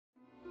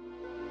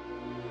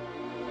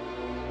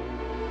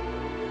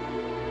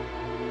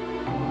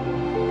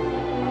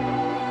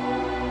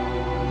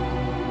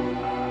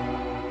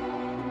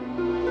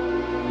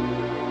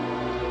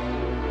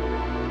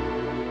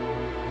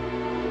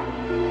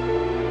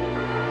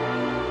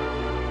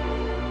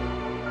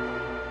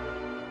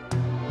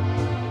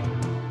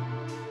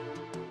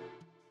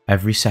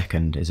Every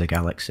Second is a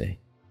Galaxy,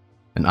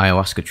 an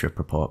Ayahuasca trip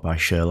report by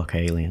Sherlock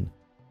Alien,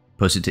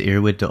 posted to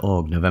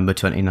earwid.org November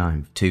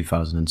 29,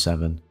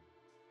 2007.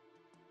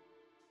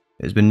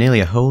 It has been nearly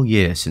a whole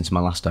year since my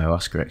last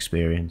Ayahuasca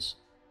experience.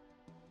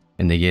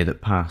 In the year that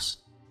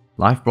passed,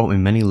 life brought me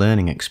many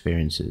learning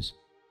experiences,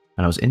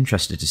 and I was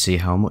interested to see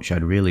how much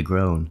I'd really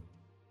grown,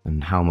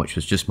 and how much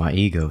was just my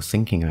ego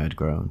thinking I had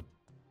grown.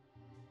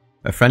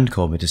 A friend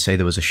called me to say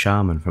there was a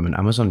shaman from an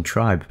Amazon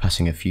tribe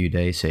passing a few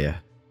days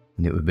here,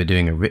 and it would be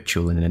doing a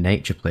ritual in a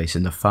nature place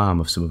in the farm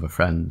of some other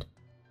friend.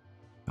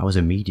 I was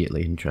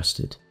immediately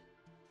interested.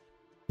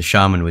 The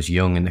shaman was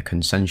young in the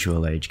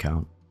consensual age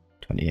count,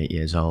 28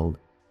 years old,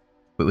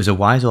 but was a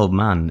wise old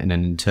man in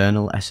an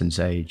internal essence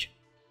age,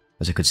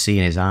 as I could see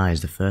in his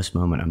eyes the first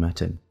moment I met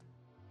him.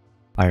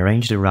 I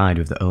arranged a ride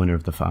with the owner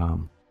of the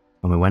farm,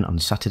 and we went on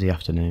Saturday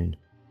afternoon,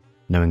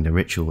 knowing the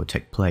ritual would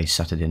take place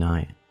Saturday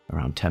night,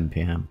 around 10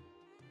 PM.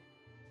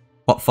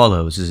 What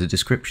follows is a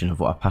description of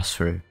what I passed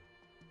through.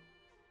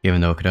 Even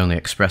though I could only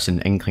express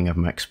an inkling of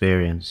my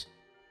experience,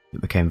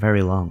 it became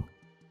very long,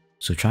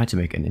 so try to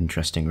make it an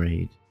interesting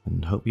read,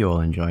 and hope you all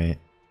enjoy it.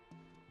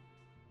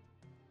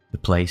 The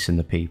place and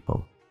the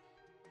people.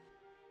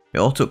 It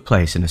all took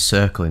place in a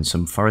circle in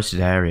some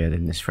forested area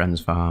in this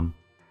friend's farm,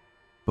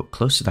 but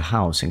close to the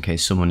house in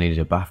case someone needed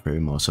a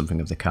bathroom or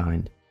something of the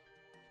kind.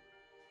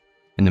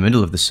 In the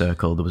middle of the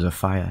circle there was a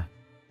fire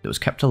that was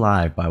kept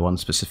alive by one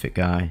specific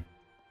guy.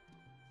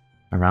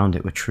 Around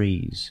it were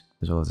trees,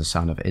 as well as the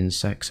sound of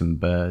insects and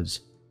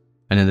birds,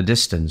 and in the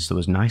distance there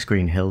was nice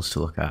green hills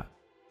to look at.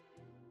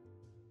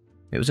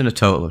 It was in a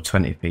total of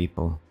 20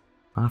 people,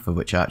 half of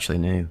which I actually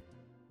knew.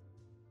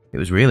 It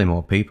was really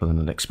more people than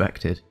I'd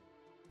expected,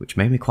 which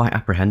made me quite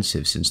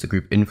apprehensive since the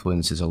group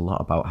influences a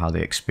lot about how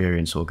the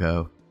experience will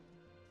go.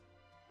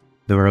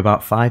 There were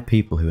about 5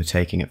 people who were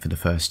taking it for the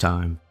first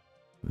time,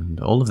 and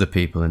all of the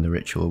people in the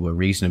ritual were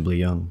reasonably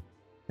young,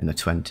 in their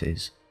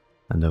 20s,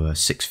 and there were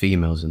 6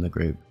 females in the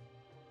group.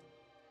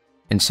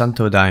 In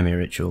Santo Daime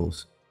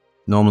rituals,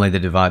 normally they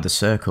divide the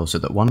circle so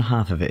that one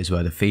half of it is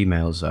where the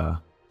females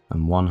are,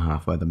 and one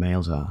half where the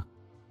males are.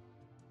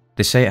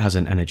 They say it has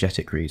an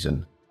energetic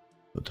reason,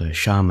 but the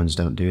shamans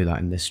don't do that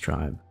in this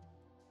tribe.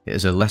 It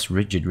is a less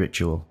rigid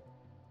ritual,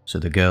 so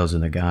the girls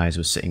and the guys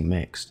were sitting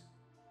mixed.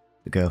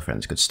 The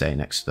girlfriends could stay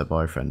next to their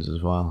boyfriends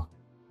as well.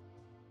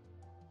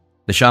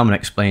 The shaman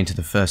explained to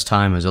the first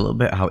timers a little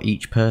bit how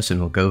each person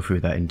will go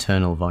through their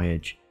internal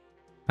voyage,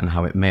 and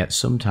how it may at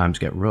some times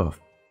get rough,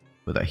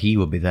 but that he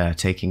will be there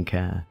taking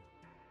care,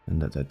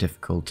 and that the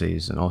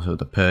difficulties and also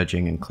the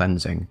purging and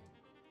cleansing,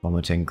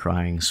 vomiting,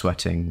 crying,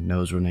 sweating,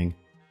 nose running,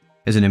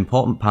 is an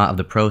important part of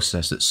the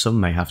process that some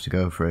may have to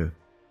go through.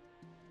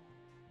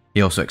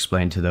 He also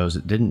explained to those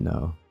that didn't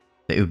know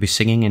that he would be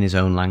singing in his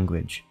own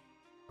language,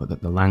 but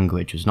that the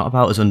language was not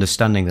about us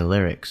understanding the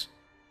lyrics,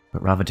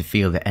 but rather to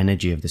feel the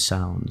energy of the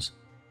sounds.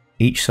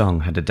 Each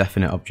song had a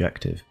definite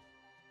objective,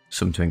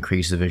 some to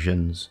increase the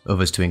visions,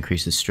 others to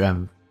increase the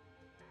strength,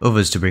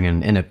 others to bring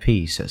an inner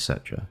peace,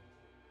 etc.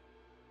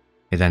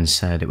 He then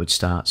said it would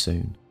start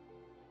soon,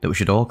 that we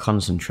should all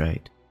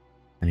concentrate,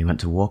 and he went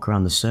to walk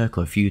around the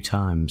circle a few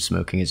times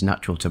smoking his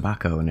natural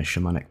tobacco in a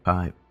shamanic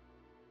pipe.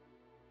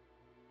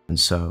 And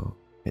so,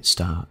 it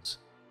starts.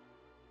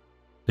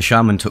 The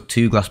shaman took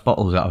 2 glass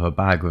bottles out of a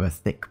bag with a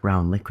thick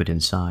brown liquid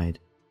inside.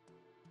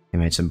 He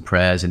made some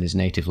prayers in his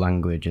native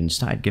language and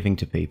started giving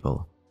to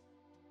people.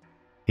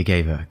 He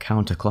gave a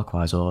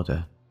counterclockwise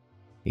order,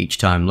 each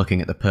time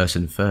looking at the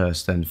person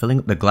first, then filling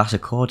up the glass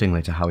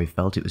accordingly to how he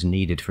felt it was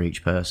needed for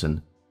each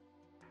person.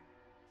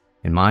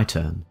 In my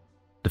turn,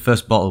 the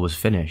first bottle was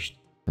finished,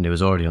 and he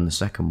was already on the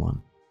second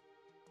one.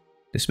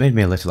 This made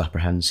me a little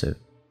apprehensive,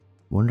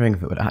 wondering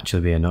if it would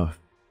actually be enough,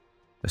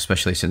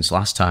 especially since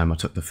last time I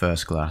took the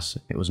first glass,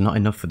 it was not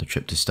enough for the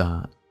trip to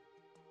start.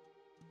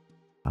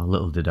 How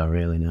little did I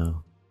really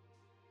know.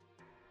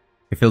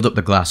 He filled up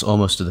the glass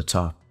almost to the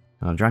top,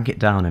 and I drank it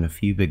down in a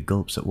few big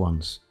gulps at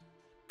once,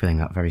 feeling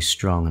that very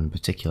strong and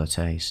particular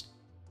taste.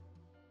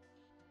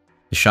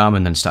 The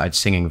shaman then started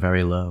singing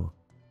very low,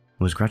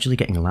 and was gradually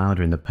getting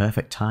louder in the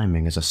perfect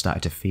timing as I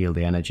started to feel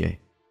the energy.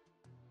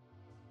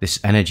 This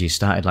energy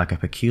started like a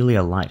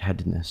peculiar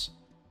lightheadedness,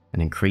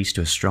 and increased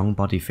to a strong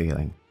body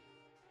feeling,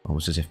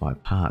 almost as if my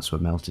parts were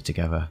melted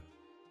together.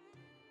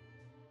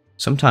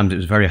 Sometimes it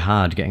was very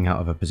hard getting out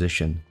of a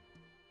position,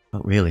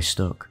 but really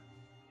stuck.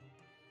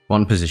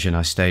 One position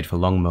I stayed for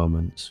long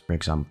moments, for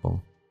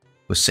example,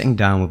 was sitting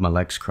down with my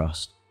legs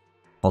crossed,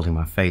 holding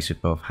my face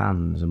with both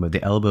hands and with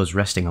the elbows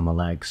resting on my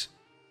legs.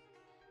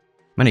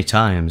 Many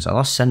times I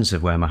lost sense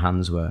of where my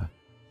hands were,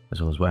 as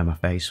well as where my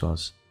face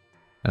was,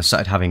 and I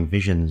started having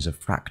visions of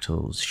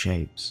fractals,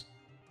 shapes.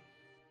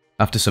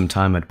 After some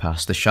time had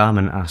passed, the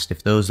shaman asked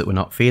if those that were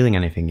not feeling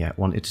anything yet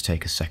wanted to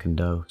take a second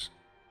dose.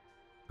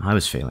 I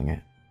was feeling it,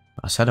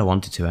 but I said I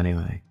wanted to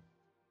anyway.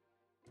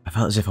 I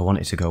felt as if I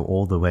wanted to go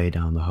all the way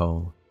down the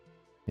hole,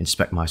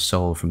 inspect my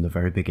soul from the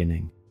very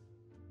beginning,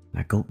 and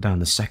I gulped down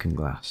the second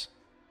glass,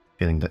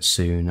 feeling that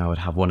soon I would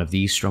have one of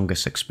the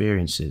strongest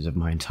experiences of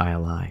my entire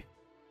life.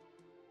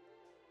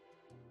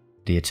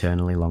 The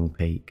eternally long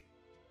peak.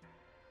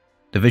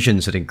 The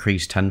visions had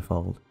increased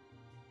tenfold.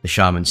 The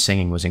shaman's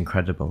singing was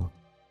incredible.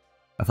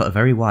 I felt a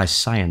very wise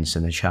science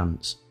in the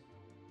chants.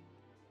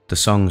 The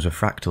songs were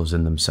fractals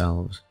in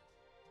themselves,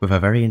 with a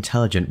very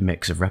intelligent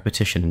mix of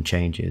repetition and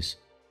changes.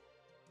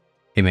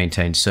 He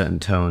maintained certain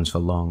tones for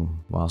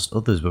long, whilst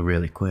others were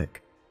really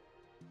quick.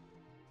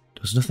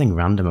 There was nothing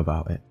random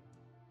about it.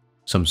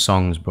 Some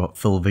songs brought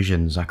full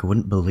visions I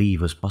wouldn't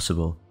believe was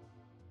possible.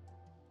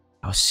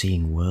 I was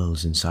seeing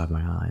worlds inside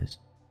my eyes.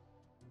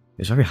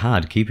 It was very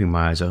hard keeping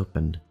my eyes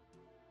open.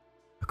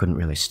 I couldn't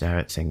really stare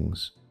at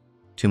things.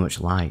 Too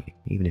much light,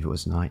 even if it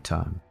was night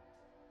time,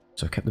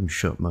 so I kept them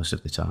shut most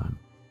of the time.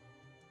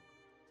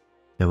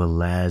 There were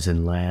layers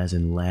and layers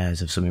and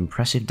layers of some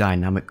impressive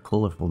dynamic,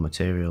 colourful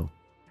material.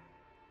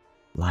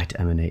 Light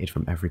emanated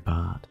from every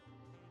part,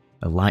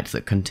 a light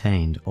that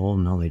contained all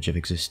knowledge of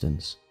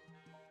existence.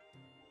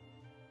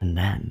 And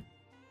then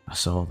I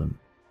saw them.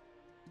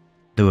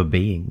 They were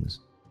beings,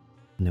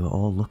 and they were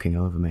all looking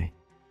over me.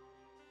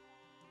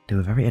 They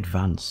were very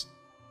advanced,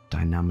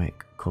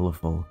 dynamic,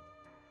 colourful,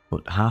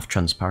 but half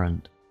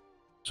transparent,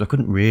 so I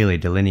couldn't really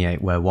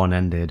delineate where one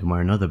ended and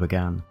where another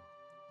began.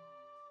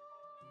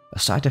 I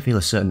started to feel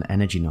a certain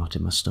energy knot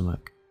in my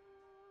stomach,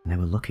 and they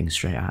were looking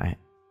straight at it.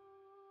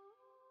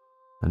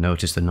 I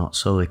noticed the knot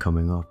slowly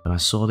coming up, and I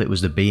saw that it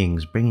was the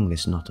beings bringing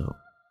this knot up.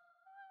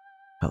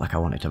 Felt like I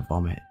wanted to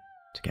vomit,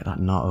 to get that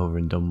knot over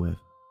and done with.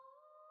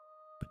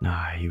 But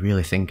nah, you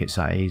really think it's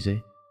that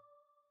easy?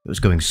 It was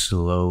going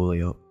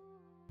slowly up,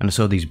 and I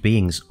saw these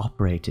beings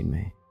operating me.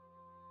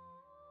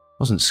 It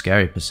wasn't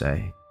scary per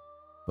se.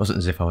 It wasn't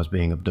as if I was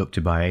being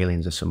abducted by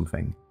aliens or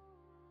something.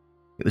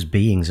 It was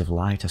beings of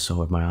light I saw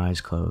with my eyes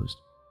closed,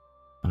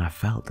 and I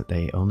felt that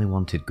they only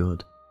wanted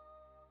good.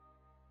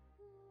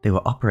 They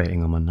were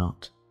operating on my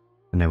knot,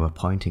 and they were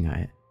pointing at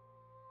it.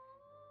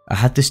 I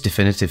had this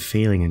definitive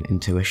feeling and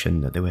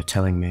intuition that they were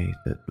telling me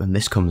that when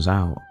this comes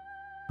out,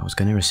 I was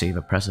going to receive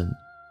a present.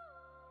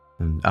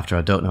 And after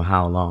I don't know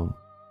how long,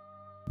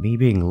 me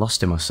being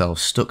lost in myself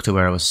stuck to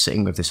where I was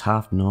sitting with this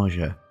half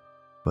nausea,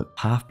 but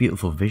half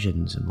beautiful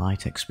visions and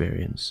light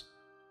experience.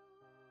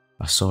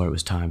 I saw it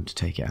was time to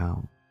take it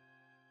out.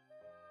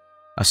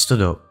 I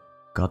stood up,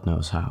 God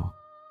knows how,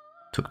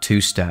 took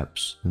 2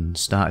 steps and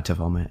started to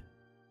vomit.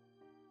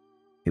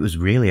 It was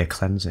really a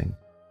cleansing.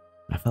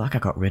 I felt like I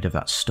got rid of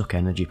that stuck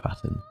energy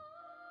pattern.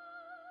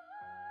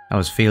 I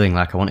was feeling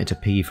like I wanted to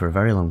pee for a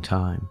very long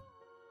time,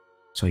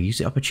 so I used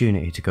the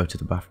opportunity to go to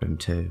the bathroom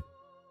too.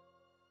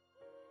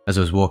 As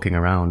I was walking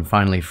around,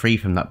 finally free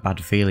from that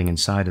bad feeling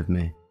inside of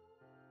me,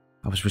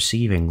 I was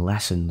receiving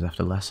lessons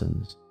after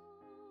lessons.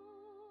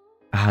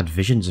 I had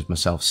visions of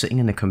myself sitting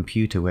in a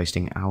computer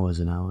wasting hours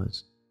and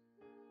hours.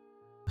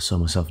 I saw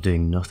myself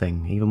doing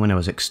nothing, even when I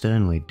was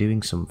externally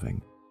doing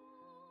something,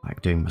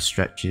 like doing my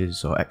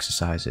stretches or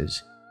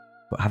exercises,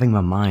 but having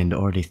my mind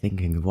already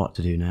thinking of what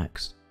to do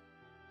next.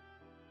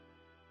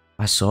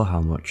 I saw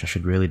how much I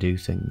should really do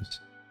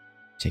things,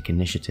 take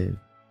initiative,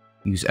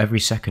 use every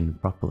second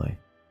properly.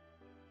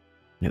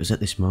 And it was at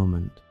this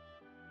moment,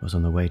 I was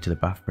on the way to the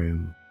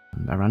bathroom,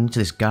 and I ran into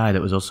this guy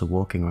that was also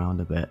walking around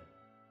a bit.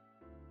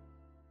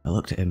 I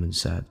looked at him and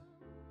said,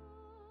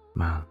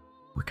 "Man,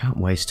 we can't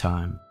waste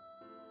time.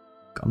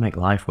 Gotta make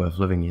life worth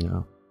living, you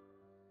know."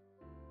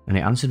 And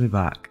he answered me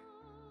back,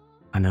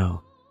 "I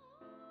know.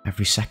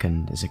 Every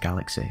second is a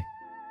galaxy."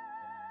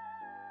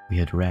 We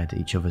had read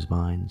each other's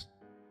minds.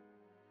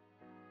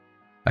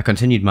 I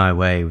continued my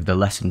way with the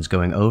lessons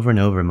going over and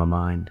over in my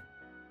mind.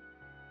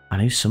 I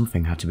knew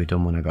something had to be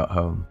done when I got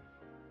home,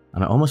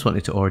 and I almost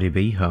wanted to already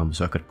be home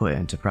so I could put it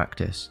into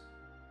practice.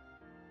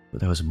 But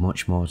there was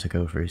much more to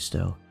go through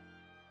still.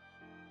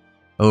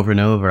 Over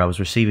and over I was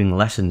receiving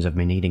lessons of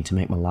me needing to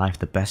make my life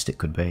the best it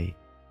could be.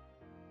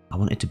 I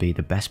wanted to be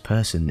the best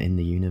person in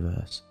the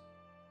universe.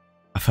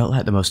 I felt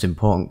like the most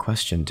important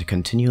question to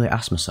continually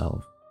ask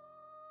myself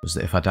was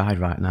that if I died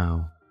right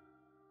now,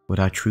 would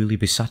I truly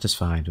be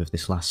satisfied with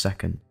this last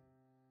second?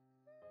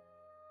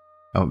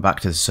 I went back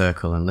to the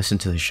circle and listened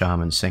to the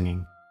shaman singing.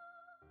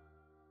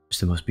 It was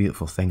the most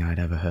beautiful thing I'd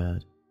ever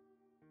heard.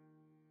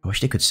 I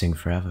wished he could sing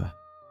forever.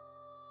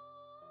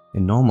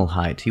 In normal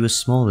height, he was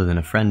smaller than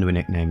a friend we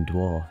nicknamed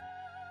Dwarf,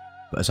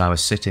 but as I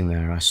was sitting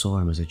there, I saw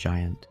him as a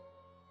giant.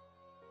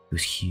 He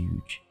was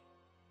huge,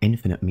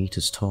 infinite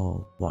meters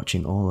tall,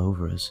 watching all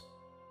over us,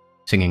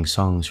 singing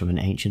songs from an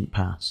ancient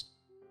past.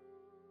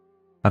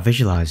 I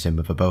visualized him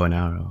with a bow and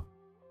arrow,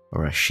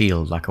 or a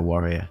shield like a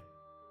warrior.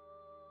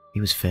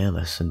 He was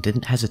fearless and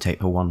didn't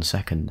hesitate for 1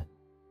 second,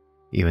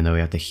 even though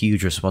he had the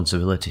huge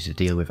responsibility to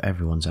deal with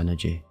everyone's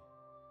energy.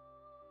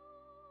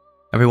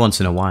 Every once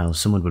in a while,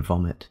 someone would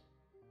vomit.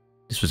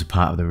 This was a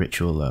part of the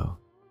ritual though,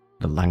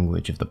 the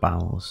language of the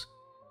bowels.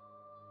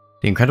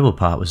 The incredible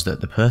part was that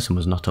the person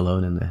was not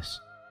alone in this.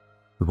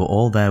 We were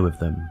all there with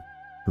them,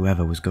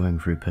 whoever was going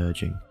through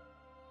purging.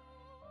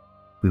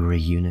 We were a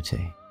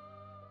unity.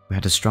 We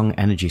had a strong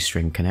energy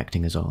string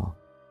connecting us all.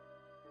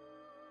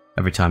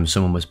 Every time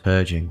someone was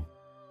purging,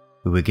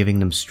 we were giving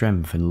them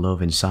strength and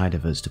love inside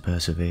of us to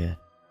persevere.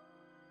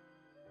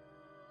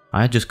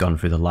 I had just gone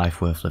through the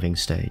life worth living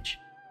stage,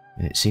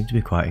 and it seemed to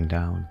be quieting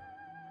down.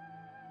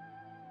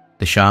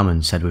 The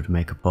shaman said we'd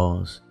make a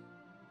pause.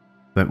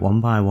 Went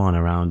one by one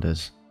around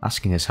us,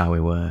 asking us how we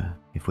were,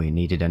 if we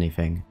needed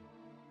anything,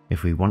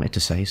 if we wanted to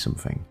say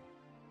something.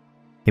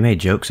 He made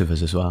jokes of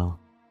us as well,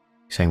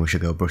 saying we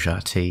should go brush our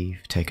teeth,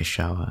 take a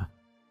shower,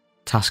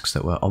 tasks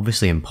that were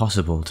obviously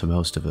impossible to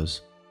most of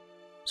us,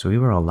 so we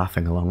were all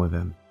laughing along with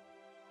him.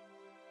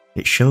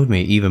 It showed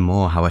me even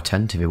more how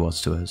attentive he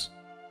was to us,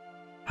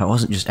 how it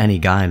wasn't just any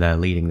guy there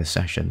leading the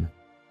session,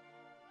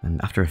 and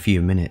after a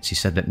few minutes he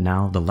said that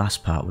now the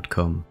last part would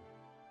come.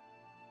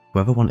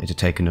 Whoever wanted to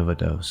take another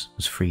dose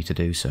was free to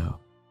do so.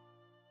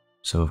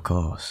 So of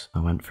course, I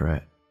went for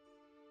it.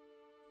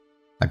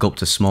 I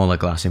gulped a smaller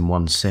glass in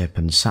one sip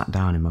and sat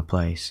down in my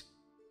place.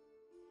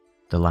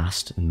 The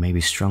last and maybe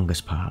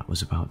strongest part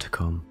was about to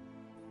come.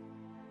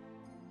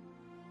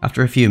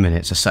 After a few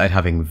minutes I started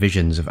having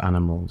visions of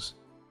animals.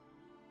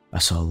 I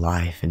saw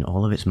life in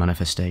all of its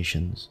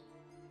manifestations.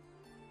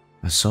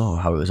 I saw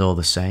how it was all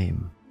the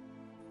same.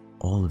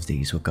 All of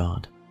these were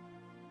God.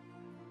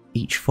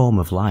 Each form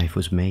of life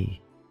was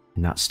me,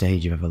 in that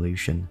stage of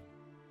evolution.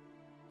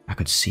 I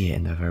could see it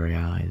in their very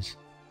eyes.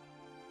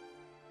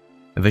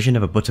 A vision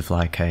of a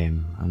butterfly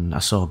came, and I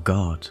saw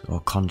God,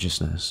 or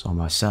consciousness, or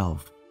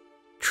myself,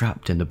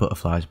 trapped in the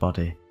butterfly's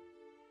body.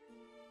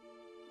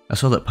 I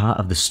saw that part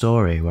of the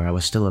story where I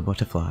was still a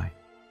butterfly.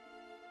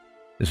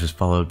 This was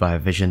followed by a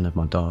vision of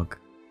my dog,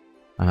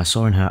 and I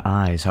saw in her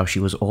eyes how she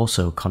was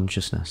also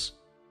consciousness,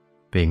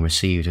 being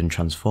received and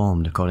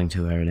transformed according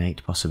to her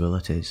innate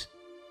possibilities.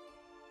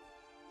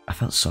 I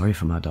felt sorry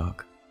for my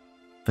dog,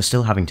 for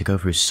still having to go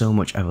through so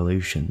much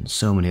evolution,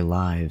 so many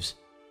lives,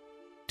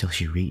 till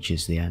she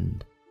reaches the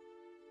end.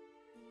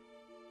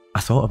 I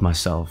thought of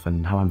myself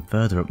and how I'm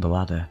further up the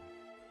ladder,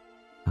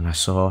 and I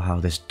saw how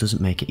this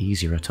doesn't make it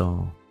easier at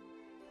all.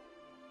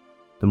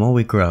 The more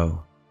we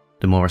grow,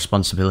 the more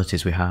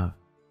responsibilities we have.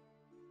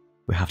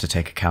 We have to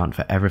take account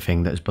for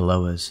everything that is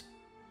below us,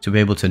 to be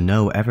able to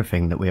know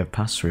everything that we have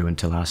passed through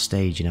until our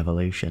stage in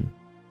evolution.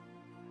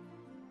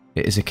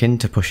 It is akin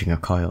to pushing a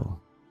coil,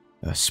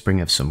 a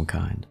spring of some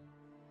kind,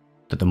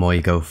 that the more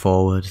you go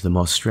forward, the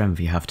more strength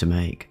you have to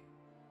make.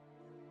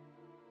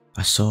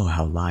 I saw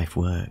how life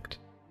worked,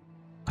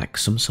 like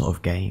some sort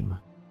of game.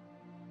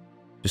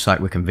 Just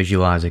like we can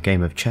visualize a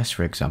game of chess,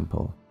 for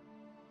example,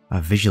 I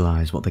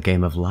visualized what the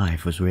game of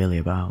life was really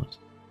about.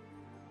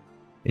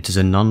 It is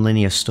a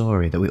non-linear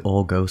story that we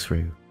all go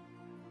through,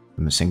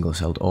 from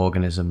single-celled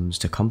organisms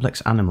to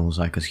complex animals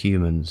like us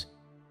humans,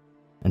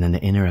 and then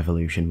the inner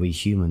evolution we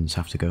humans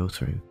have to go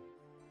through.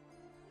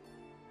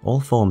 All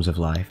forms of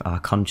life are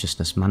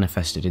consciousness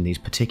manifested in these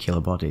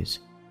particular bodies,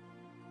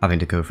 having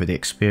to go through the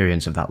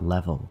experience of that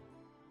level,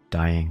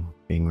 dying,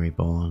 being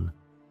reborn,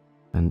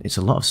 and it's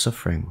a lot of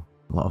suffering,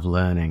 a lot of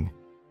learning,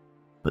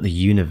 but the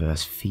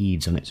universe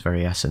feeds on its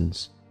very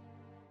essence.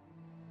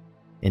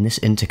 In this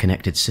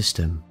interconnected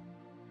system,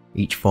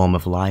 each form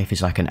of life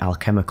is like an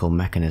alchemical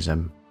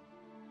mechanism,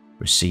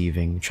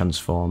 receiving,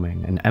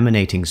 transforming, and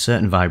emanating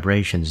certain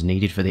vibrations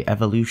needed for the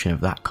evolution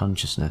of that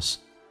consciousness,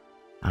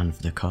 and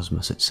for the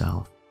cosmos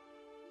itself.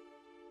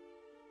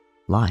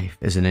 Life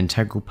is an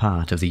integral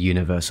part of the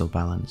universal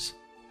balance.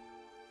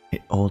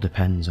 It all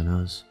depends on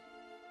us.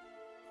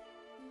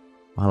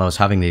 While I was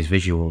having these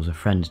visuals, a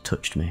friend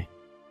touched me.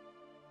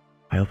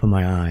 I opened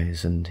my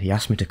eyes and he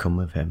asked me to come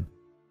with him.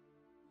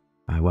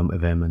 I went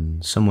with him,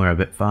 and somewhere a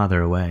bit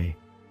farther away,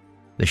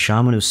 the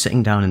shaman was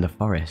sitting down in the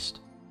forest,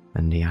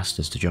 and he asked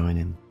us to join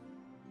him.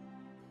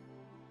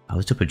 I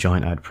lit up a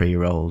joint I'd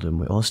pre-rolled and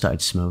we all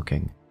started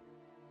smoking.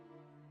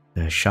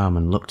 The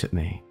shaman looked at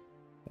me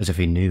as if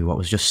he knew what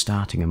was just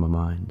starting in my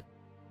mind.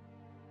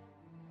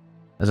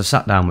 As I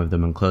sat down with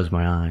them and closed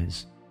my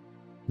eyes,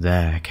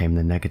 there came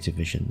the negative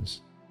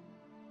visions.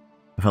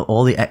 I felt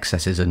all the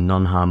excesses and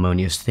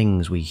non-harmonious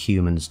things we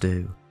humans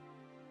do.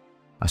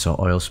 I saw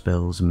oil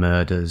spills,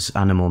 murders,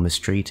 animal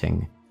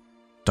mistreating,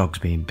 dogs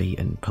being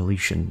beaten,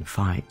 pollution,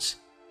 fights,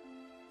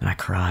 and I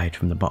cried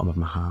from the bottom of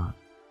my heart.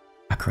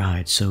 I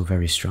cried so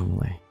very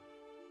strongly,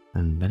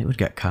 and then it would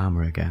get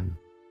calmer again,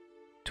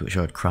 to which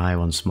I would cry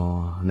once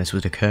more, and this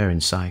would occur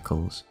in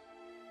cycles.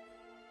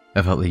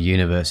 I felt the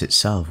universe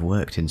itself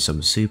worked in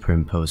some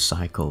superimposed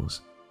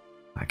cycles,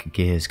 like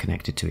gears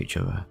connected to each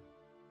other.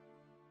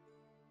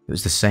 It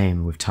was the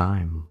same with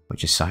time,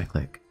 which is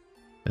cyclic,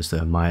 as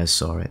the Mayas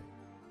saw it,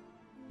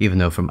 even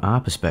though from our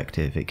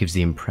perspective it gives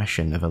the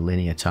impression of a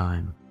linear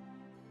time.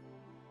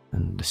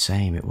 And the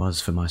same it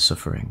was for my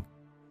suffering.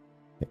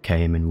 It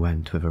came and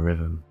went with a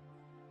rhythm.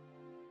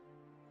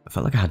 I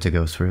felt like I had to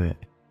go through it.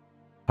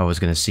 I was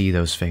going to see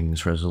those things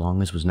for as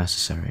long as was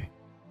necessary.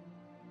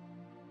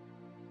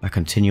 I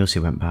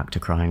continuously went back to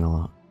crying a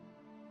lot,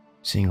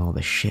 seeing all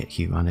the shit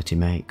humanity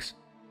makes.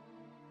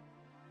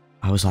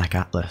 I was like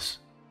Atlas,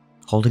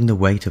 holding the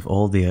weight of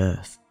all the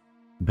earth,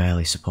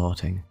 barely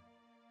supporting.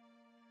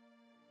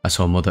 I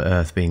saw Mother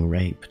Earth being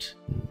raped,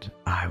 and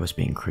I was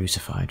being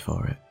crucified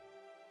for it.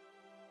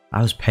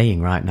 I was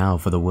paying right now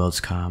for the world's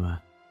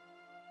karma,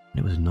 and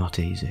it was not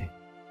easy.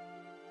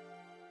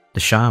 The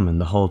shaman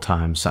the whole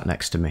time sat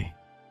next to me,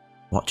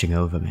 watching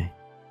over me.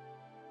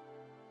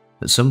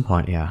 At some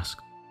point he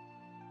asked,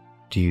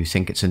 Do you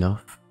think it's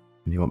enough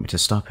and you want me to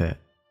stop it?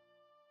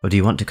 Or do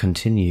you want to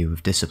continue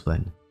with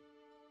discipline?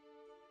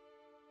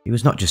 He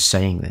was not just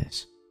saying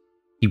this.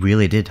 He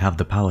really did have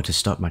the power to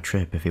stop my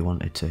trip if he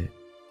wanted to.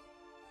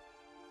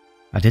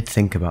 I did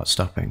think about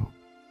stopping,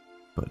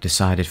 but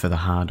decided for the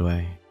hard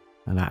way,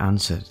 and I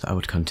answered that I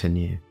would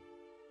continue.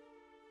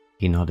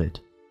 He nodded,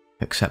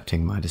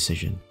 accepting my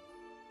decision.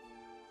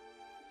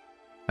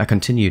 I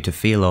continued to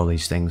feel all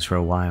these things for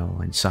a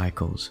while in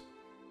cycles,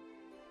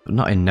 but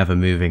not in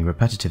never-moving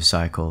repetitive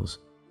cycles,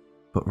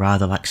 but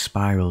rather like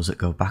spirals that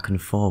go back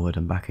and forward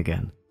and back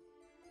again,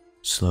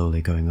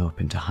 slowly going up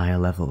into higher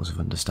levels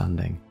of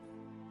understanding.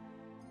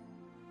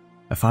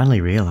 I finally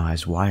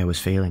realised why I was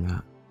feeling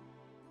that,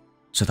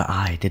 so that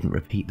I didn't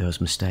repeat those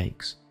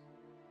mistakes,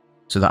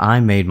 so that I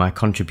made my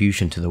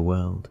contribution to the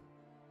world.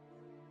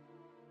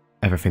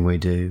 Everything we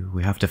do,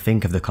 we have to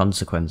think of the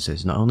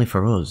consequences not only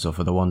for us or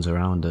for the ones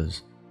around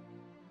us,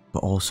 but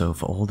also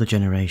for all the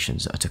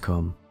generations that are to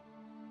come.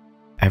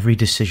 Every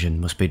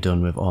decision must be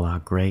done with all our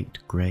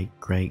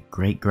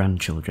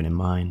great-great-great-great-grandchildren in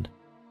mind.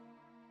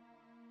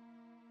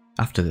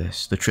 After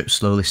this, the trip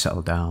slowly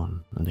settled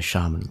down and the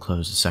shaman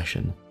closed the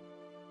session.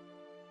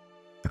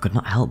 I could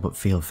not help but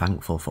feel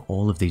thankful for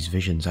all of these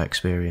visions I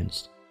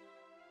experienced.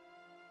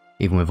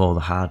 Even with all the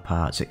hard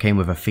parts, it came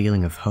with a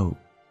feeling of hope,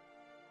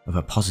 of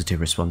a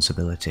positive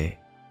responsibility,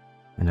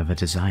 and of a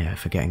desire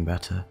for getting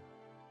better.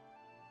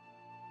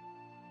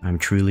 I am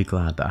truly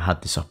glad that I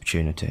had this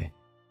opportunity,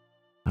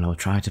 and I will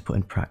try to put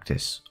in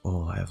practice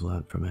all I have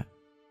learned from it.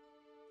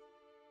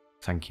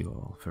 Thank you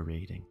all for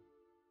reading.